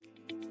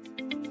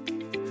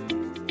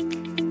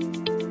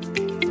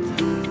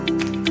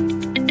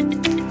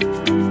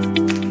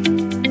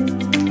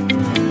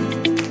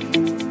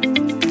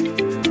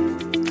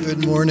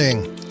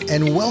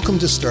and welcome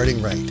to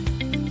Starting Right.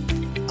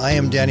 I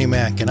am Danny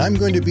Mack, and I'm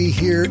going to be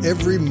here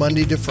every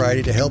Monday to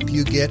Friday to help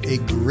you get a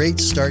great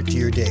start to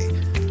your day.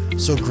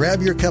 So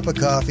grab your cup of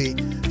coffee,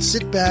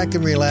 sit back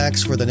and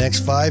relax for the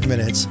next 5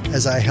 minutes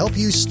as I help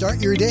you start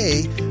your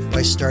day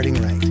by starting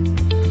right.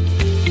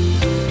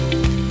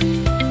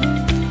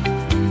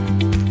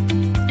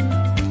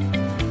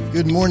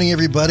 Good morning,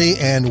 everybody,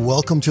 and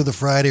welcome to the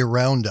Friday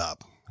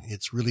Roundup.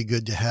 It's really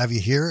good to have you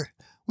here.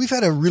 We've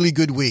had a really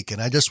good week,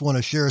 and I just want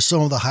to share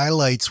some of the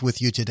highlights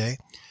with you today.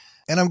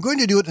 And I'm going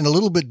to do it in a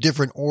little bit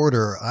different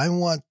order. I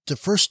want to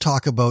first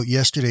talk about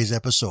yesterday's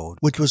episode,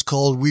 which was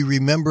called We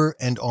Remember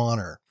and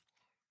Honor.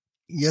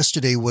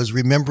 Yesterday was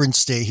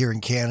Remembrance Day here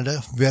in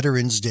Canada,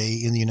 Veterans Day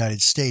in the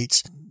United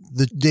States,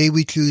 the day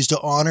we choose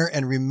to honor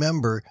and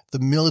remember the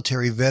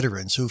military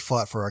veterans who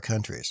fought for our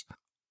countries.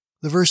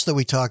 The verse that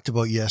we talked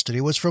about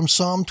yesterday was from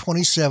Psalm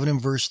 27 and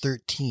verse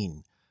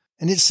 13.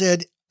 And it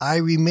said, I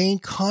remain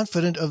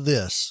confident of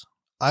this.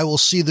 I will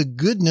see the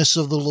goodness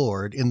of the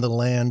Lord in the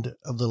land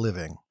of the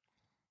living.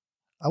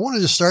 I wanted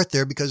to start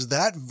there because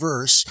that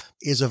verse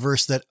is a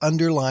verse that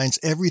underlines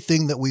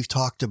everything that we've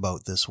talked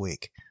about this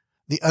week.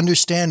 The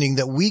understanding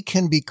that we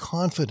can be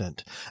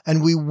confident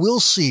and we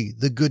will see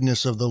the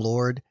goodness of the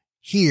Lord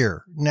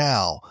here,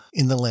 now,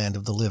 in the land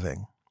of the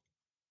living.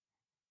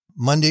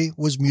 Monday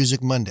was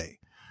Music Monday,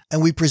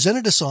 and we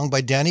presented a song by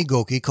Danny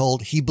Gokey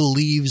called He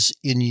Believes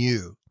in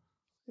You.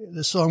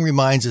 The song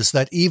reminds us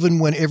that even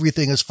when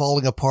everything is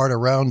falling apart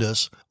around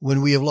us,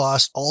 when we have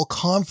lost all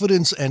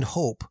confidence and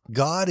hope,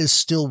 God is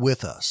still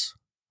with us.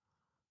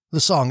 The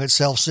song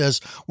itself says,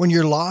 when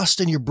you're lost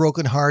and you're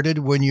brokenhearted,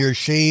 when your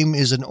shame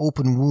is an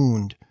open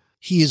wound,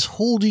 He is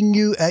holding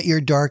you at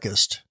your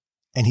darkest,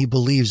 and He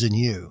believes in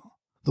you.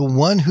 The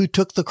one who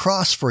took the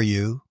cross for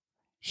you,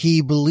 He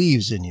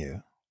believes in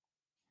you.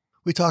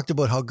 We talked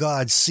about how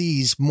God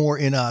sees more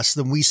in us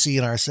than we see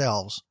in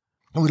ourselves.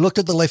 And we looked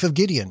at the life of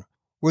Gideon,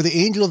 where the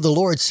angel of the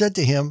Lord said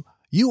to him,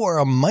 You are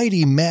a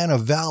mighty man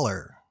of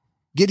valor.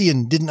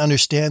 Gideon didn't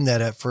understand that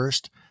at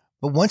first,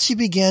 but once he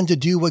began to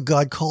do what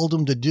God called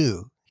him to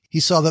do, he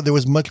saw that there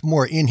was much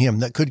more in him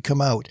that could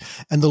come out,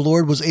 and the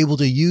Lord was able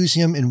to use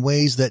him in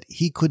ways that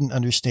he couldn't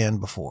understand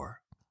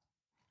before.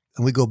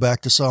 And we go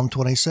back to Psalm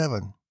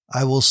 27.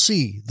 I will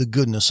see the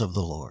goodness of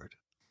the Lord.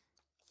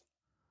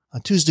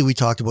 On Tuesday, we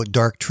talked about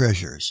dark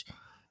treasures.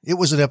 It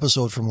was an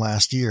episode from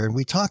last year, and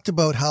we talked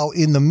about how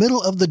in the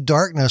middle of the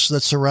darkness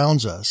that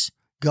surrounds us,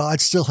 God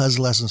still has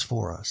lessons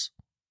for us.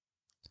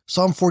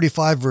 Psalm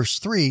 45, verse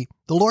 3,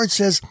 the Lord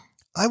says,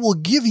 I will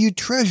give you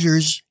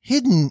treasures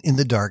hidden in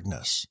the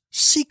darkness,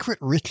 secret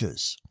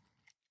riches.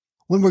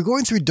 When we're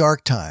going through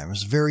dark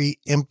times, very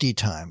empty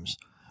times,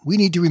 we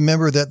need to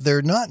remember that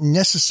they're not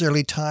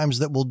necessarily times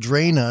that will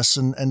drain us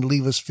and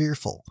leave us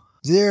fearful.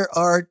 There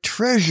are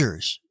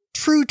treasures,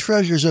 true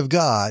treasures of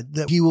God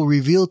that He will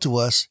reveal to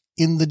us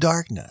in the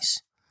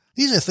darkness.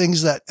 These are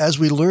things that as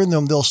we learn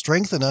them, they'll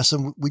strengthen us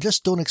and we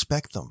just don't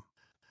expect them.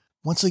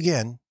 Once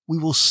again, we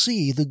will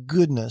see the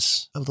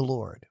goodness of the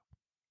Lord.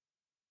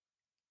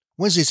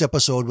 Wednesday's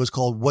episode was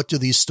called What Do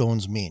These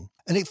Stones Mean?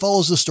 And it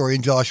follows the story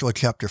in Joshua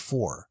chapter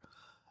 4.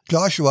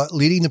 Joshua,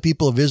 leading the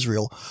people of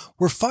Israel,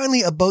 were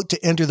finally about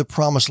to enter the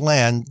promised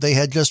land. They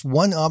had just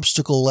one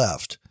obstacle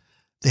left.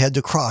 They had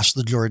to cross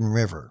the Jordan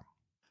River.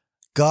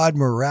 God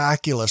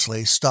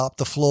miraculously stopped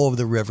the flow of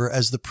the river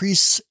as the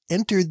priests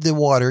entered the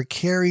water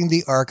carrying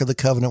the Ark of the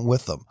Covenant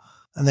with them.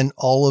 And then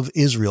all of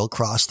Israel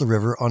crossed the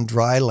river on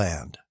dry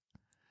land.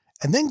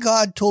 And then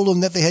God told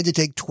them that they had to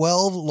take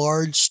 12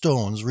 large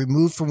stones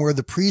removed from where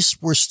the priests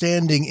were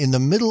standing in the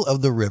middle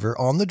of the river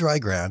on the dry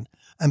ground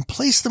and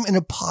place them in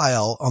a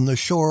pile on the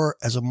shore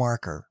as a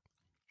marker.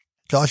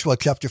 Joshua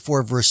chapter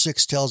 4 verse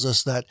 6 tells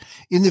us that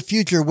in the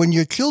future, when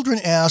your children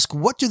ask,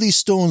 what do these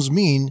stones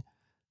mean?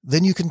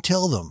 Then you can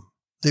tell them.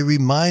 They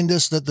remind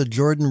us that the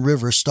Jordan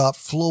River stopped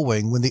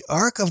flowing when the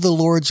Ark of the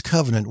Lord's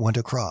covenant went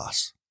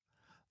across.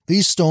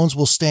 These stones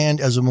will stand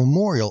as a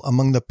memorial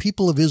among the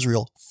people of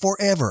Israel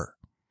forever.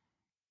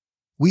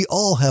 We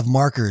all have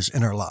markers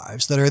in our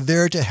lives that are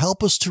there to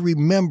help us to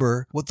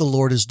remember what the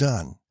Lord has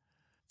done.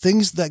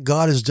 Things that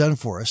God has done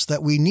for us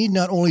that we need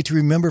not only to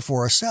remember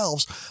for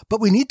ourselves, but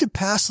we need to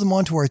pass them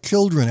on to our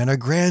children and our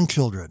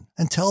grandchildren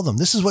and tell them,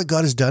 this is what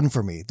God has done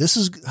for me. This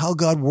is how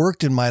God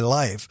worked in my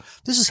life.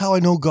 This is how I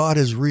know God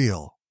is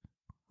real.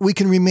 We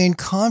can remain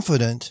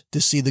confident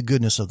to see the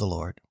goodness of the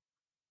Lord.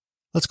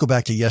 Let's go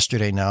back to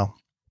yesterday now.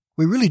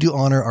 We really do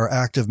honor our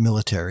active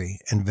military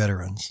and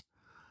veterans.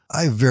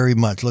 I very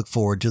much look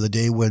forward to the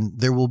day when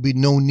there will be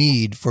no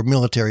need for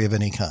military of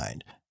any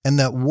kind and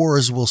that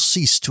wars will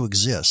cease to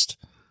exist.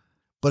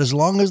 But as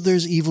long as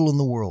there's evil in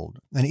the world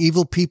and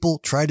evil people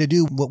try to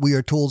do what we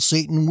are told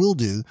Satan will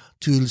do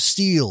to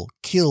steal,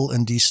 kill,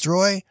 and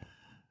destroy,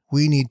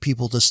 we need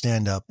people to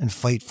stand up and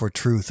fight for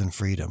truth and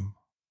freedom.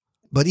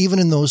 But even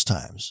in those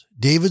times,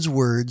 David's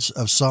words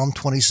of Psalm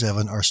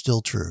 27 are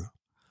still true.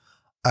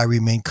 I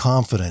remain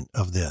confident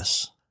of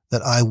this,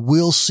 that I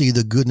will see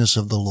the goodness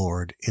of the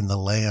Lord in the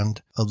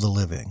land of the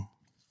living.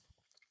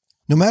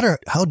 No matter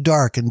how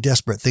dark and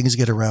desperate things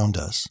get around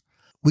us,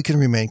 we can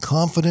remain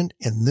confident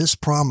in this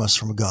promise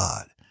from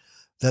God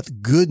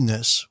that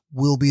goodness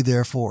will be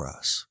there for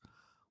us.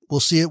 We'll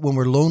see it when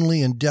we're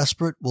lonely and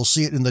desperate. We'll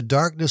see it in the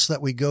darkness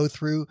that we go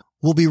through.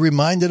 We'll be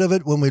reminded of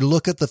it when we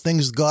look at the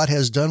things God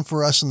has done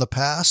for us in the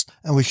past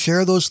and we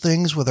share those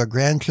things with our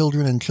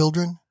grandchildren and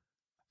children.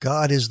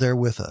 God is there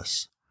with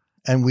us,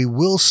 and we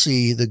will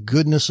see the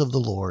goodness of the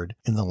Lord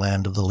in the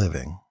land of the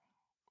living.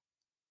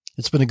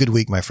 It's been a good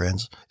week, my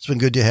friends. It's been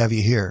good to have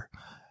you here.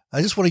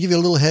 I just want to give you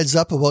a little heads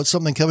up about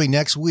something coming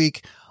next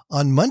week.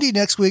 On Monday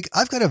next week,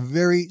 I've got a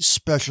very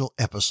special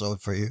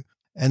episode for you.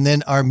 And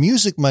then our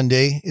Music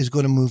Monday is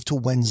going to move to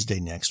Wednesday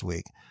next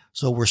week.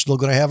 So we're still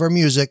going to have our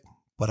music,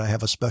 but I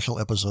have a special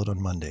episode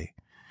on Monday.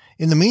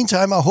 In the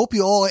meantime, I hope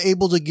you all are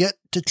able to get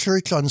to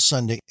church on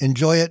Sunday.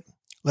 Enjoy it.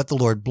 Let the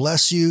Lord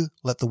bless you.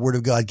 Let the Word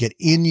of God get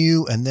in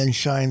you and then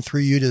shine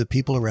through you to the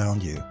people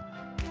around you.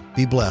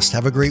 Be blessed.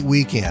 Have a great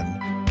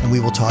weekend. And we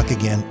will talk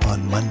again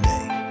on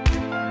Monday.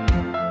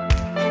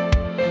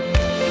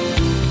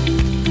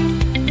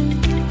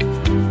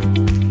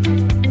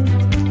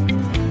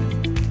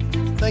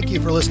 Thank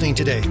you for listening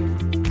today,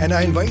 and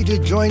I invite you to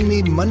join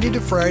me Monday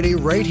to Friday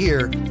right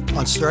here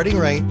on Starting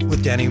Right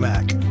with Danny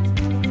Mack.